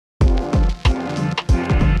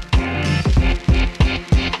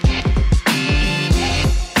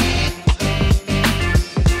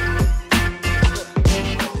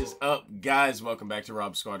guys, welcome back to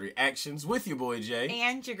Rob Squad Reactions with your boy Jay.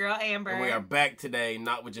 And your girl Amber. And we are back today,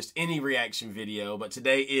 not with just any reaction video, but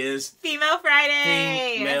today is Female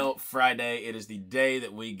Friday! Female Friday. It is the day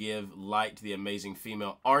that we give light to the amazing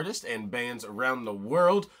female artists and bands around the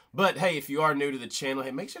world. But hey, if you are new to the channel,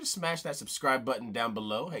 hey, make sure to smash that subscribe button down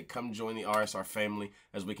below. Hey, come join the RSR family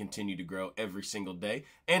as we continue to grow every single day.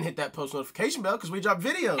 And hit that post notification bell because we drop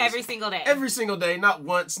videos. Every single day. Every single day. Not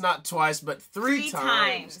once, not twice, but three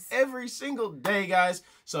times. Every single day, guys.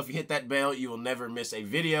 So if you hit that bell, you will never miss a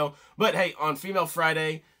video. But hey, on Female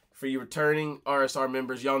Friday, for you returning RSR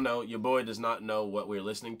members, y'all know your boy does not know what we're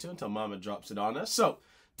listening to until Mama drops it on us. So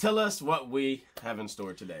tell us what we have in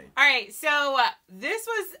store today. All right, so this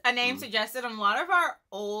was a name suggested on a lot of our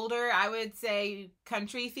older, I would say,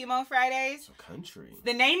 country Female Fridays. So country.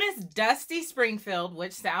 The name is Dusty Springfield,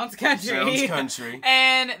 which sounds country. Sounds country.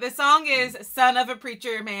 And the song is Son of a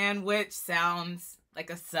Preacher Man, which sounds like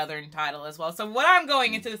a southern title as well. So what I'm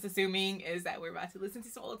going into this assuming is that we're about to listen to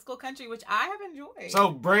some old school country, which I have enjoyed. So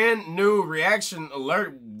brand new reaction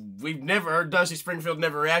alert. We've never heard Dusty Springfield,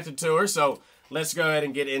 never reacted to her, so let's go ahead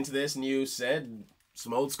and get into this. And you said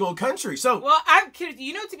some old school country. So, well,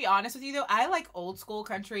 you know, to be honest with you though, I like old school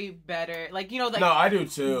country better. Like, you know, like, no, I do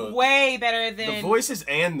too. Way better than the voices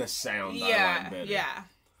and the sound. Yeah, I like better. Yeah.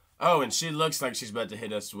 Oh, and she looks like she's about to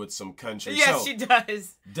hit us with some country. Yes, so, she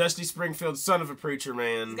does. Dusty Springfield, Son of a Preacher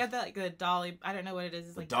Man. It's got that like the Dolly. I don't know what it is.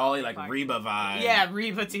 It's like Dolly, like Reba vibe. Yeah,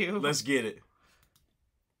 Reba too. Let's get it.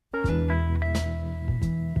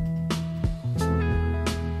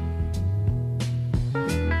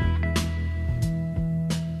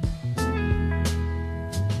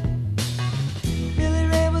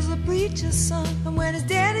 Preacher's son, and when his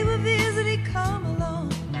daddy would visit, he'd come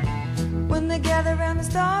along. When they gathered around and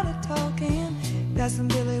started talking, Cousin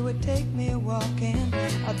Billy would take me walking.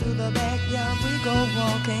 Out through the backyard we go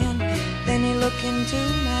walking. Then he looked into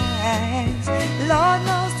my eyes. Lord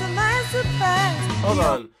knows to my surprise. Hold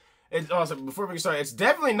on. Also, before we get started, it's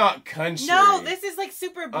definitely not country. No, this is like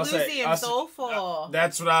super bluesy and soulful.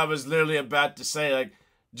 That's what I was literally about to say. Like,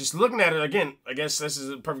 just looking at it again, I guess this is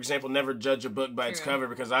a perfect example. Never judge a book by its cover,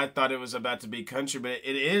 because I thought it was about to be country, but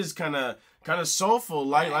it is kind of soulful,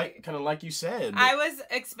 like you said. I was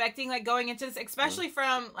expecting, like, going into this, especially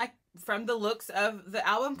from the looks of the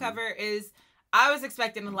album cover, is I was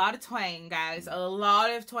expecting a lot of twang, guys, a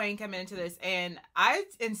lot of twang coming into this, and I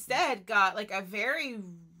instead got like a very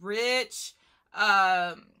rich,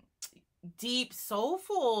 deep,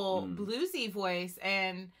 soulful, bluesy voice,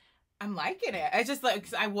 and I'm liking it. I just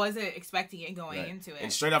like, I wasn't expecting it going into it.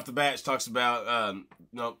 And straight off the bat, it talks about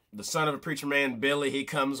the son of a preacher man, Billy. He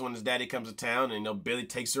comes when his daddy comes to town, and Billy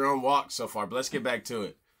takes her own walk so far. But let's get back to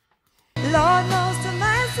it. Lord knows to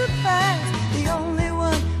my surprise, the only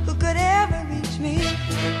one who could ever reach me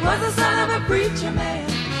was the son of a preacher man.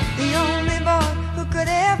 The only boy who could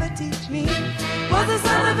ever teach me was the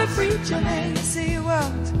son of a preacher man. Yes, he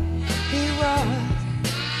was. He was.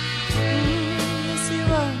 Yes, he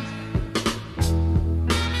was.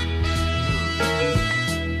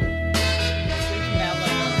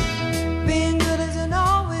 Being good isn't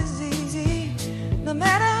always easy, no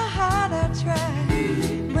matter how hard I try.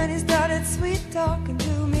 When he started sweet talking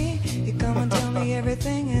to me, he'd come and tell me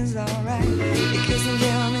everything is alright. He'd kiss and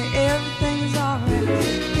tell me everything is alright.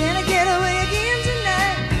 Can I get away again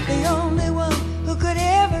tonight? The only one who could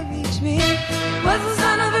ever reach me was the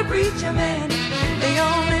son of a preacher man. The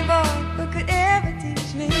only boy who could ever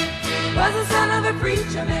teach me was the son of a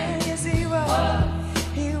preacher man. Yes, he was.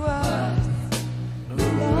 He was.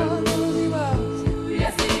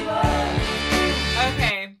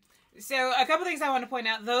 Okay, so a couple things I want to point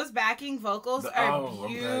out. Those backing vocals are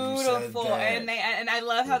beautiful, and I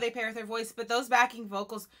love how they pair with their voice. But those backing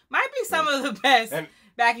vocals might be some of the best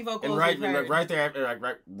backing vocals. And right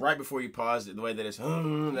there, right before you paused it, the way that it's the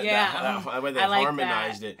way they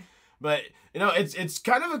harmonized it. But it's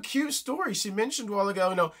kind of a cute story. She mentioned a while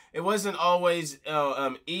ago, it wasn't always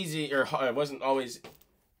easy, or it wasn't always.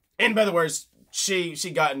 And by the words, she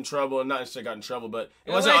got in trouble, and not necessarily got in trouble, but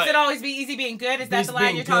it wasn't. It always be easy being good? Is that the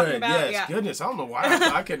line you're talking about? Yes, yeah. Goodness, I don't know why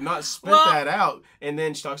I could not spit that out. And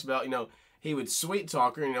then she talks about, he would sweet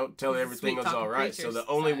talk her, tell her everything was all right. So the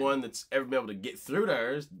only one that's ever been able to get through to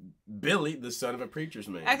her is Billy, the son of a preacher's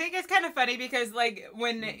man. I think it's kind of funny because, like,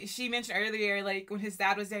 when she mentioned earlier, like, when his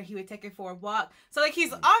dad was there, he would take her for a walk. So, like,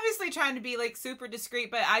 he's obviously trying to be, like, super discreet,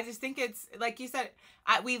 but I just think it's, like you said,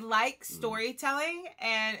 we like storytelling,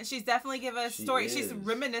 and she's definitely given us story. She's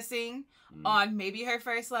reminiscing on maybe her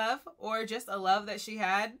first love or just a love that she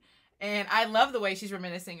had, and I love the way she's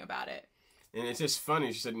reminiscing about it. And it's just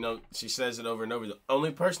funny. She said, she says it over and over. The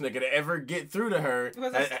only person that could ever get through to her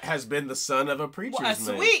has been the son of a preacher's man.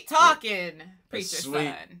 Sweet talking preacher's son.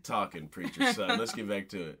 Sweet talking preacher's son. Let's get back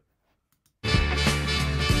to it.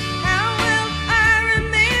 How well I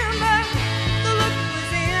remember the look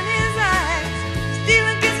was in his eyes,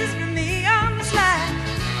 stealing kisses from me on the slide,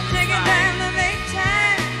 taking time to make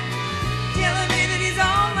time, telling me that he's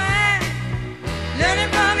all mine,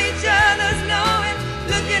 learning from each other's knowing,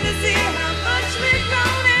 looking to see how much we've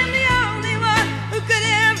grown, and the only one who could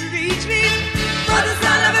ever reach me was the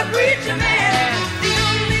son of a preacher man. The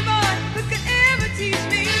only boy who could ever teach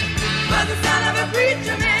me was the son of a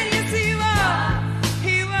preacher man. Yes, he was.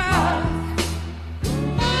 He was.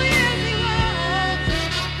 Oh, yes, he was.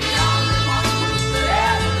 The only one who could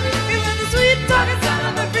ever reach me. He was the sweet talking son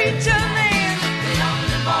of a preacher man. The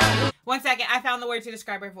only boy. 1 second, I found the word to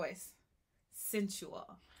describe her voice.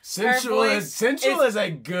 Sensual. Sensual is a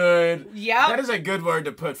good. Yeah. That is a good word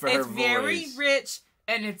to put for her voice. It's very rich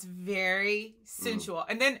and it's very sensual.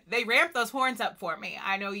 And then they ramped those horns up for me.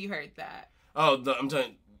 I know you heard that. Oh, I'm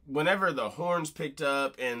telling you, whenever the horns picked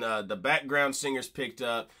up and the background singers picked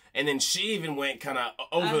up, and then she even went kind of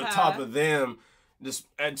over the top of them. Just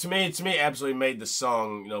to me, absolutely made the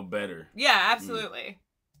song better. Yeah, absolutely.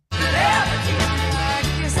 I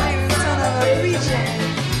guess I'm the son of a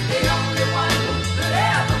preacher. The only one who could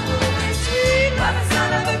ever fool me. Sweet was the son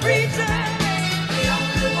of a preacher. The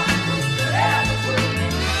only one who could ever fool me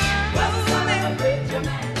was the son of a preacher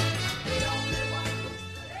man. The only one who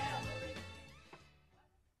could ever reach me.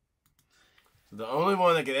 The only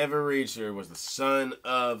one that could ever reach her was the son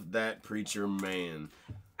of that preacher man.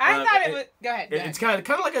 I thought it was. Go ahead. It's kind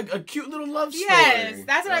of like a cute little love story. Yes,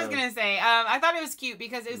 that's what I was gonna say. I thought it was cute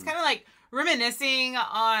because it was kind of like reminiscing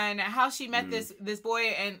on how she met this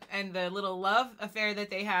boy and the little love affair that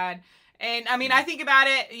they had. And I mean, I think about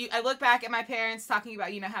it. I look back at my parents talking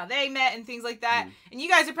about how they met and things like that. And you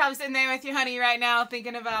guys are probably sitting there with your honey right now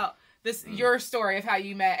thinking about your story of how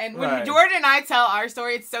you met. And when Jordan and I tell our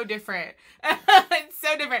story, it's so different. It's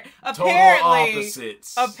so different. Total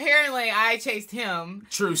opposites. Apparently, I chased him.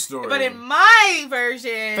 True story. But in my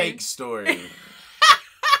version, fake story.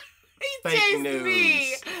 he chased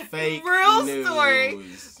me. Fake real news. Story.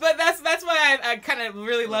 But that's why I kind of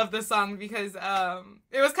really love the song because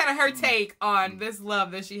it was kind of her take on this love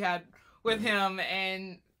that she had with him,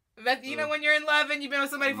 and that when you're in love and you've been with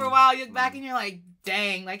somebody for a while, you look back and you're like,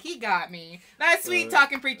 dang, like he got me. That sweet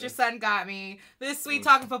talking preacher son got me. This sweet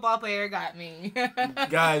talking football player got me.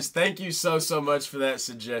 Guys, thank you so much for that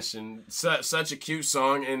suggestion. Such a cute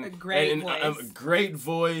song and a great voice. A great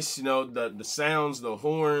voice. The sounds, the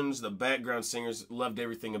horns, the background singers, loved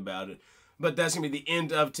everything about it. But that's gonna be the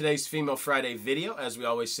end of today's Female Friday video. As we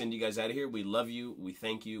always send you guys out of here, we love you, we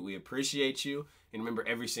thank you, we appreciate you. And remember,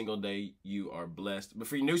 every single day you are blessed. But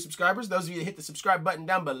for you new subscribers, those of you that hit the subscribe button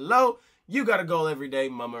down below, you got a goal every day.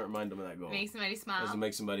 Mama, remind them of that goal. Make somebody smile.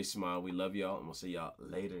 Make somebody smile. We love y'all, and we'll see y'all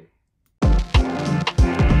later.